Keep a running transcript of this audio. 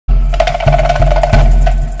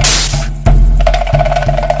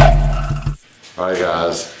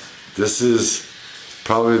This is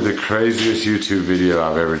probably the craziest YouTube video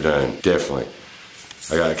I've ever done. Definitely.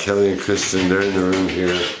 I got Kelly and Kristen, they're in the room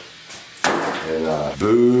here. And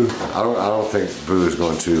Boo, I don't think Boo is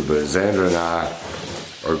going to, but Xander and I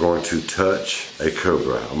are going to touch a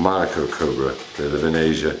cobra, a Monocled Cobra. They live in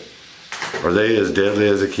Asia. Are they as deadly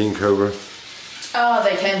as a king cobra? Oh,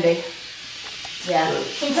 they can be. Yeah,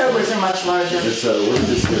 king cobras are much larger. What is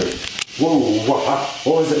this here? Whoa,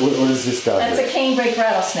 what is it? What is this guy? That's a canebrake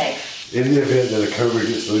rattlesnake. In the event that a cobra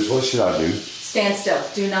gets loose, what should I do? Stand still.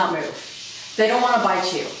 Do not move. They don't want to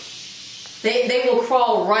bite you. They will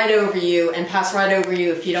crawl right over you and pass right over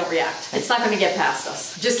you if you don't react. It's not going to get past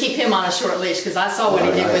us. Just keep him on a short leash because I saw what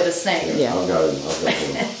he did with the snake. Yeah, I've got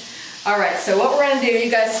him. All right, so what we're going to do,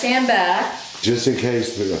 you guys stand back. Just in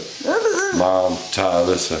case, Mom, Ty,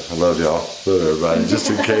 Alyssa, I love y'all. Love everybody, just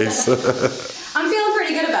in case. I'm feeling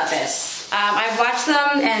pretty good about this. I've watched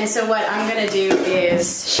them, and so what I'm gonna do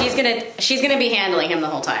is she's gonna be handling him the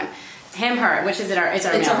whole time. Him, her, which is it's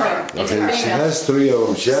our male. Okay, she has 3 of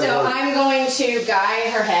them. So I'm going to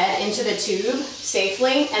guide her head into the tube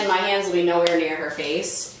safely, and my hands will be nowhere near her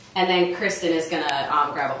face. And then Kristen is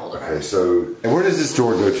gonna grab a hold of her. Okay, so, and where does this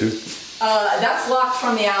door go to? That's locked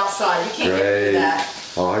from the outside. You can't get through that.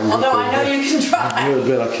 Oh, although I know you can try. A little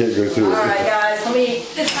bit, I can't go through it. All right, guys,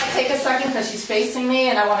 this might take a second because she's facing me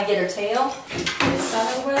and I want to get her tail. This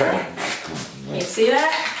side over there. Can you see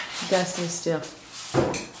that? You gotta stay still.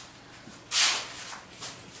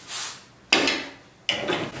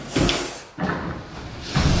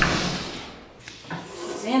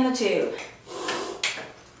 She's in the tube.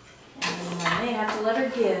 And I may have to let her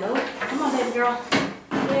go. Come on, baby girl.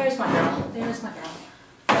 There's my girl. There's my girl.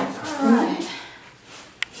 All right.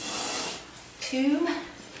 Tube.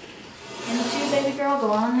 In the tube, baby girl.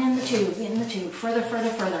 Go on in the tube. In the tube. Further,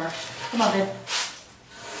 further, further. Come on, babe.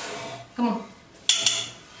 Come on.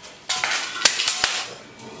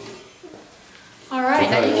 All right.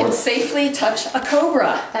 Now you can safely touch a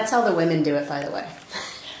cobra. That's how the women do it, by the way.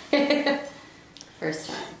 First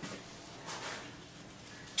time.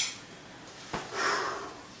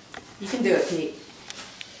 You can do it, Pete.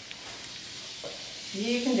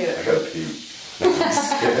 You can do it. I gotta pee.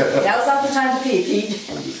 That was not the time to pee, Pete.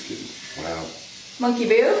 I'm just kidding. Wow.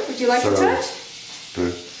 MonkeyBoo, would you like to touch?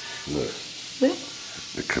 Boo, look.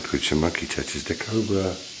 The Capuchin monkey touches the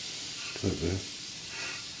cobra. Look, Boo.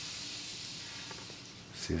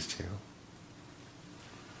 See his tail?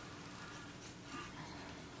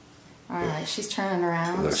 Alright, she's turning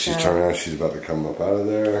around. Look, she's turning around. She's about to come up out of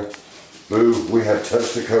there. Boo, we have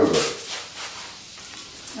touched the cobra.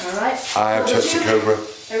 Alright. I have touched the cobra.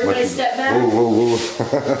 Everybody step back. Whoa, whoa,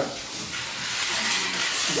 whoa.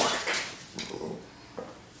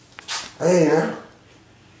 Hey, now.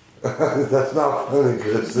 That's not funny,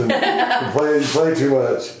 Kristen. You play too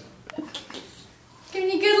much. Giving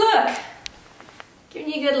you a good look. Giving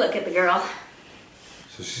you a good look at the girl.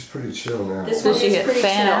 So she's pretty chill now. This one is pretty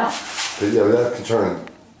chill. But yeah, that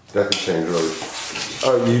can change really.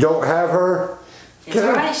 Oh, you don't have her? It's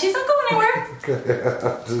alright, she's not going anywhere.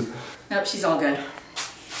 Okay. Nope, she's all good.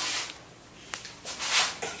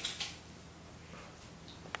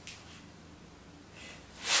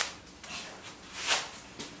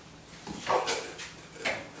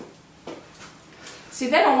 See,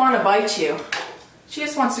 they don't want to bite you. She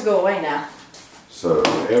just wants to go away now. So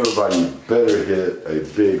everybody better hit a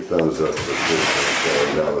big thumbs up for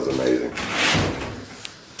Kristen. That was amazing.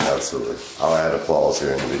 Absolutely. I'll add applause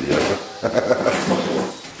here in the video.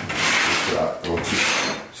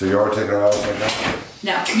 So you are taking a rattlesnake out?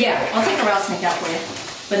 No, yeah, I'll take a rattlesnake out for you,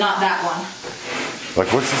 but not that one.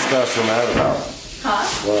 Like, what's this guy so mad about? Huh?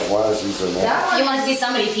 Why is he so mad? You want to see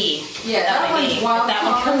somebody pee? Yeah, that one's wild. That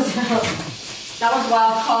one comes out. That one's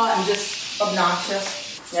wild caught and just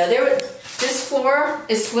obnoxious. Yeah, this floor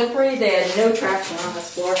is slippery. They had no traction on this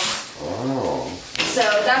floor. Oh. So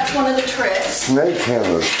that's one of the tricks. Snake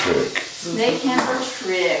handler's trick. Snake handler's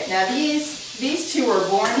trick. Now these two were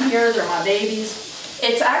born here. They're my babies.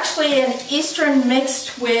 It's actually an Eastern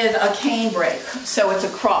mixed with a canebrake. So it's a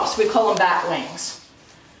cross. We call them bat wings.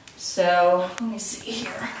 So let me see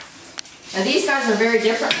here. Now these guys are very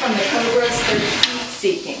different from the cobras. They're heat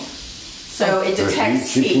seeking. So it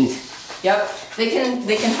detects heat. Yep. They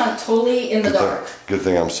can hunt totally in the dark. Good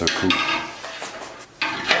thing I'm so cool.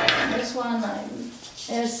 This one,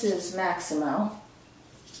 this is Maximo.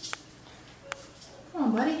 Come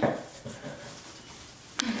on, buddy.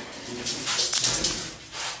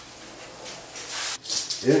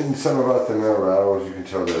 Isn't some about the male rattles you can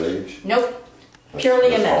tell their age? Nope.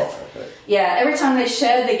 Purely a myth. Okay. Yeah, every time they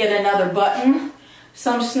shed, they get another button.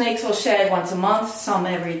 Some snakes will shed once a month, some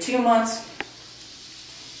every 2 months.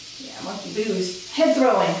 Yeah, MonkeyBoo's head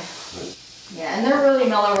throwing. Yeah, and they're really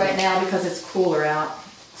mellow right now because it's cooler out.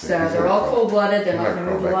 So they're all cold-blooded. They're not going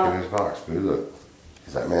to move a lot. Back in his box, Boo. Look.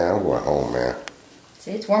 He's like, man, I'm going home, man.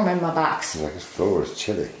 See, it's warm in my box. He's like, his floor is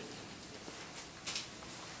chilly.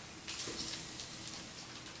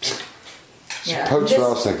 Yeah, Poach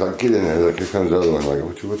RattleSnakes, like, get in there. Look, here comes the other one. Like,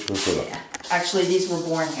 what you put up? Yeah. Actually, these were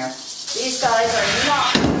born here. These guys are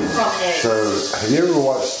not from eggs. So, have you ever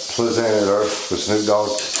watched Planet Earth with Snoop Dogg?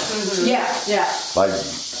 Mm-hmm. Yeah. Like,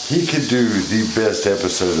 he could do the best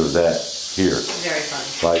episode of that here. Very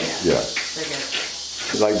funny. Like, yeah. They're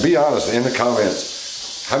good. Like, be honest, in the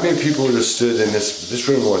comments, how many people would have stood in this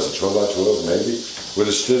room, was it 12 by 12 maybe, would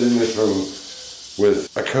have stood in this room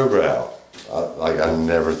with a cobra out? I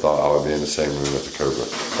never thought I would be in the same room with a cobra.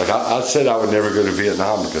 Like, I said I would never go to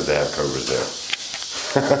Vietnam because they have cobras there.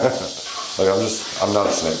 Like, I'm not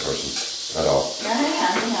a snake person at all. Now,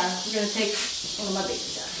 hang on. We're going to take one of my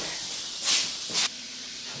babies out here.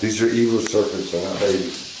 These are evil serpents, they're not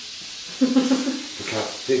babies. Look how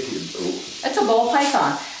thick it is. Oh. That's a ball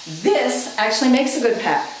python. This actually makes a good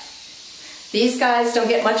pet. These guys don't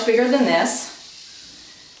get much bigger than this.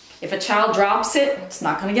 If a child drops it, it's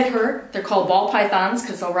not going to get hurt. They're called ball pythons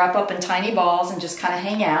because they'll wrap up in tiny balls and just kind of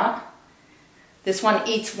hang out. This one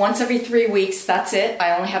eats once every 3 weeks. That's it.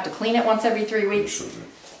 I only have to clean it once every 3 weeks.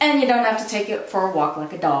 And you don't have to take it for a walk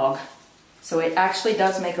like a dog. So it actually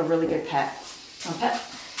does make a really good pet. Oh,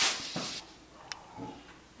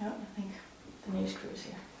 I think the news crew's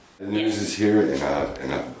here. The news is here,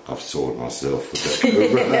 and I've soiled myself with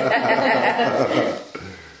that cobra.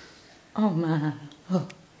 Oh my. Oh.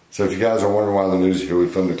 So if you guys are wondering why the news is here, we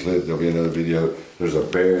filmed the clip. There'll be another video. There's a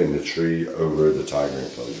bear in the tree over the tiger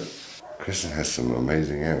enclosure. Kristen has some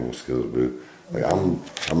amazing animal skills, Boo. Like, I'm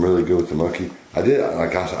really good with the monkey. I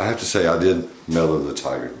have to say, I did mellow the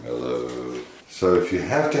tiger. Mellow. So if you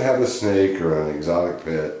have to have a snake or an exotic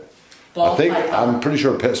pet, I'm pretty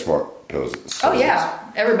sure PetSmart knows it. Oh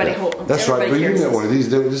yeah, everybody holds. That's right. But you met one of these.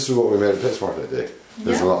 This is what we made at PetSmart that day.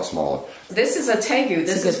 There's a lot smaller. This is a tegu.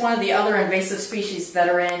 This is one of the other invasive species that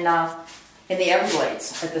are in the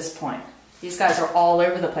Everglades at this point. These guys are all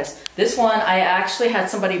over the place. This one I actually had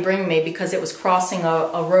somebody bring me because it was crossing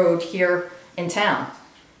a road here in town,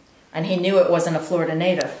 and he knew it wasn't a Florida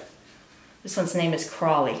native. This one's name is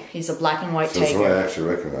C.A.R.E. He's a black and white tegu. So I actually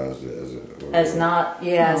recognized it as not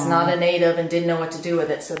a native and didn't know what to do with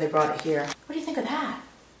it, so they brought it here. What do you think of that?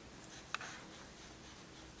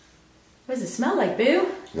 What does it smell like, Boo?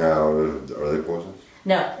 Now, are they poisonous?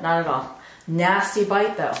 No, not at all. Nasty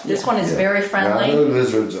bite though. This one is very friendly. Now, I know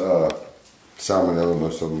lizards, salmonella,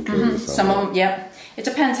 most of them carry salmonella. Some of them, yep. It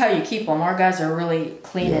depends how you keep them. Our guys are really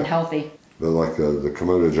clean and healthy. But like the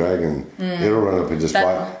Komodo dragon, it'll run up and just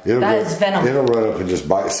bite. That is venom. It'll run up and just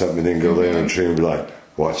bite something and then go lay in a tree and be like,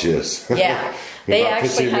 watch this. Yeah, they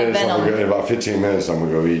actually have venom. In about 15 minutes, I'm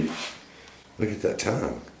going to go eat. Look at that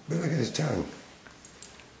tongue. Look at his tongue.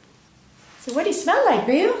 So what do you smell like,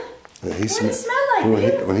 Boo? What do you smell like,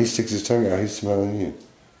 Boo? When he sticks his tongue out, he's smelling you.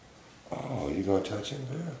 Oh, you going to touch him,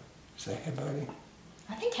 Boo? Say, hey, buddy.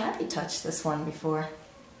 I think Cappy touched this one before.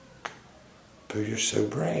 Boo, you're so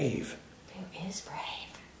brave. Boo is brave.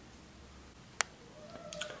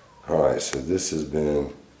 Alright, so this has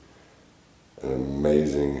been an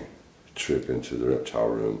amazing trip into the reptile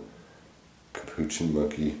room. Capuchin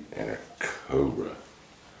monkey and a cobra.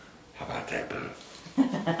 How about that, Boo?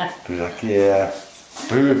 Boo's like, yeah.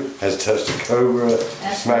 Boo has touched a cobra,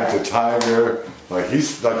 smacked a tiger.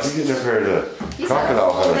 He's getting up here to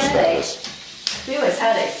crocodile hunter status. Boo has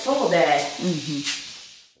had a full day.